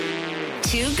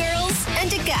Two girls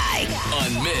and a guy.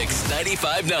 On Mix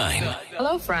 95.9.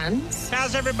 Hello, friends.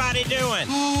 How's everybody doing?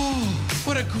 Oh,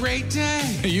 what a great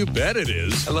day. You bet it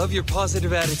is. I love your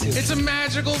positive attitude. It's a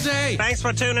magical day. Thanks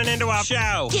for tuning into our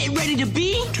show. Get ready to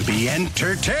be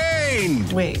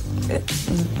Entertained. Wait,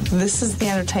 this is the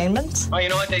entertainment? Oh, you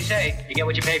know what they say? You get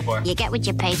what you pay for. You get what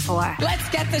you pay for. Let's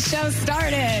get the show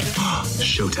started.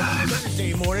 Showtime.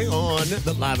 Thursday morning on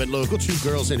the Live and Local Two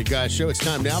Girls and a Guy show. It's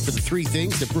time now for the three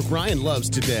things that Brooke Ryan loves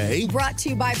today. Brought to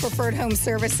you by Preferred Home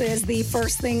Services. The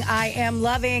first thing I am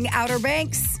loving, Outer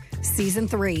Banks. Season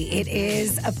 3. It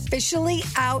is officially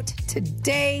out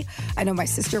today. I know my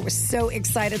sister was so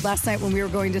excited last night when we were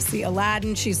going to see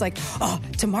Aladdin. She's like, oh,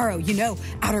 tomorrow,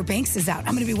 Outer Banks is out.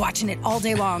 I'm going to be watching it all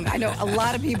day long. I know a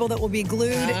lot of people that will be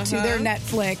glued to their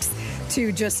Netflix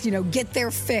to just, get their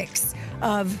fix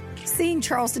of seeing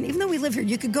Charleston. Even though we live here,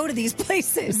 you could go to these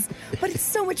places, but it's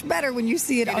so much better when you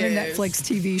see it on a Netflix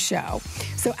TV show.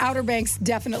 So Outer Banks,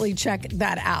 definitely check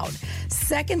that out.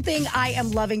 Second thing I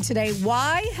am loving today,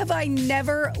 why have I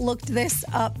never looked this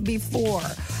up before?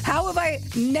 How have I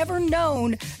never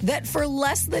known that for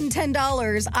less than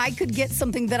 $10, I could get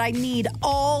something that I need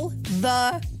all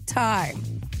the time?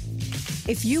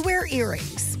 If you wear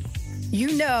earrings,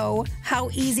 you know how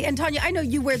easy, and Tanya, I know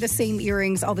you wear the same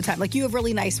earrings all the time. Like, you have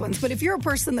really nice ones, but if you're a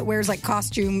person that wears like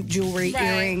costume jewelry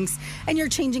earrings and you're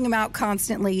changing them out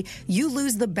constantly, you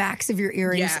lose the backs of your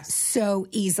earrings so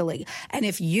easily. And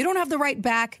if you don't have the right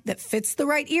back that fits the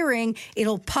right earring,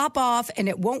 it'll pop off and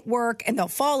it won't work and they'll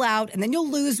fall out and then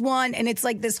you'll lose one and it's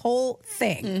like this whole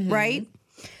thing, right?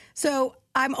 So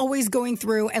I'm always going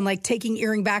through and like taking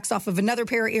earring backs off of another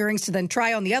pair of earrings to then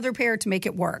try on the other pair to make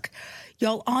it work.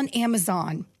 Y'all, on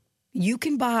Amazon, you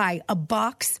can buy a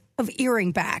box of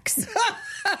earring backs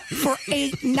for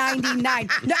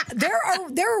 $8.99. Now,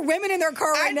 there are women in their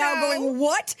car right now going,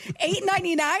 what?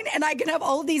 $8.99? And I can have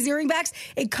all of these earring backs?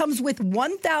 It comes with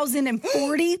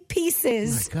 1,040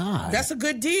 pieces. Oh my God. That's a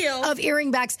good deal. Of earring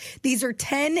backs. These are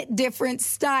 10 different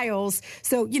styles.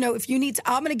 So, if you need to,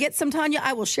 I'm going to get some, Tanya.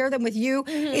 I will share them with you.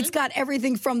 It's got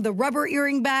everything from the rubber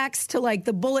earring backs to like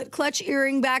the bullet clutch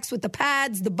earring backs with the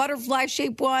pads, the butterfly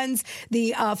shaped ones,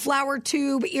 the flower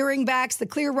tube earring backs, the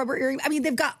clear rubber earring. I mean,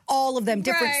 they've got all of them,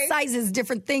 different sizes,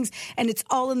 different things, and it's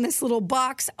all in this little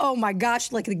box. Oh my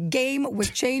gosh, like the game was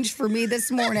changed for me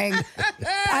this morning.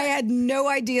 I had no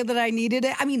idea that I needed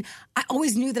it. I mean, I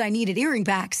always knew that I needed earring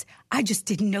backs. I just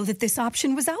didn't know that this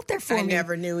option was out there for me. I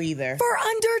never knew either. For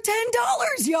under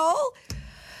 $10, y'all.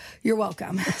 You're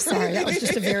welcome. Sorry, that was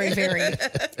just a very, very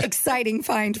exciting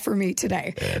find for me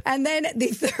today. And then the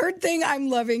third thing I'm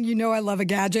loving, I love a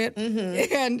gadget.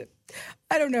 And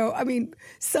I don't know. I mean,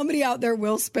 somebody out there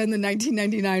will spend the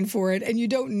 $19.99 for it, and you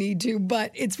don't need to,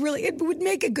 but it would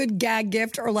make a good gag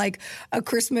gift or like a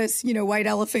Christmas, white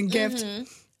elephant gift.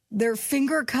 They're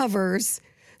finger covers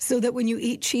so that when you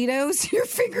eat Cheetos, your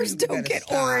fingers don't get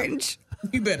orange.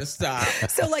 You better stop.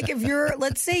 So like if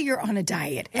let's say you're on a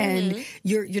diet and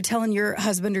you're telling your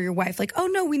husband or your wife like, oh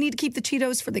no, we need to keep the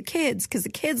Cheetos for the kids because the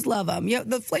kids love them.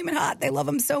 The Flamin' Hot, they love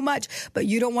them so much, but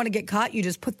you don't want to get caught. You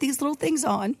just put these little things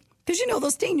on because they'll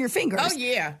stain your fingers. Oh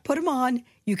yeah. Put them on.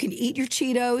 You can eat your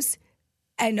Cheetos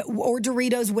or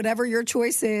Doritos, whatever your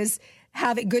choice is.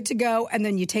 Have it good to go, and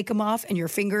then you take them off, and your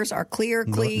fingers are clear,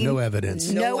 clean. No evidence.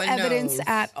 No evidence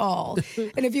at all.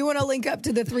 And if you want to link up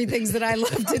to the three things that I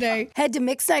love today, head to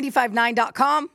mix959.com.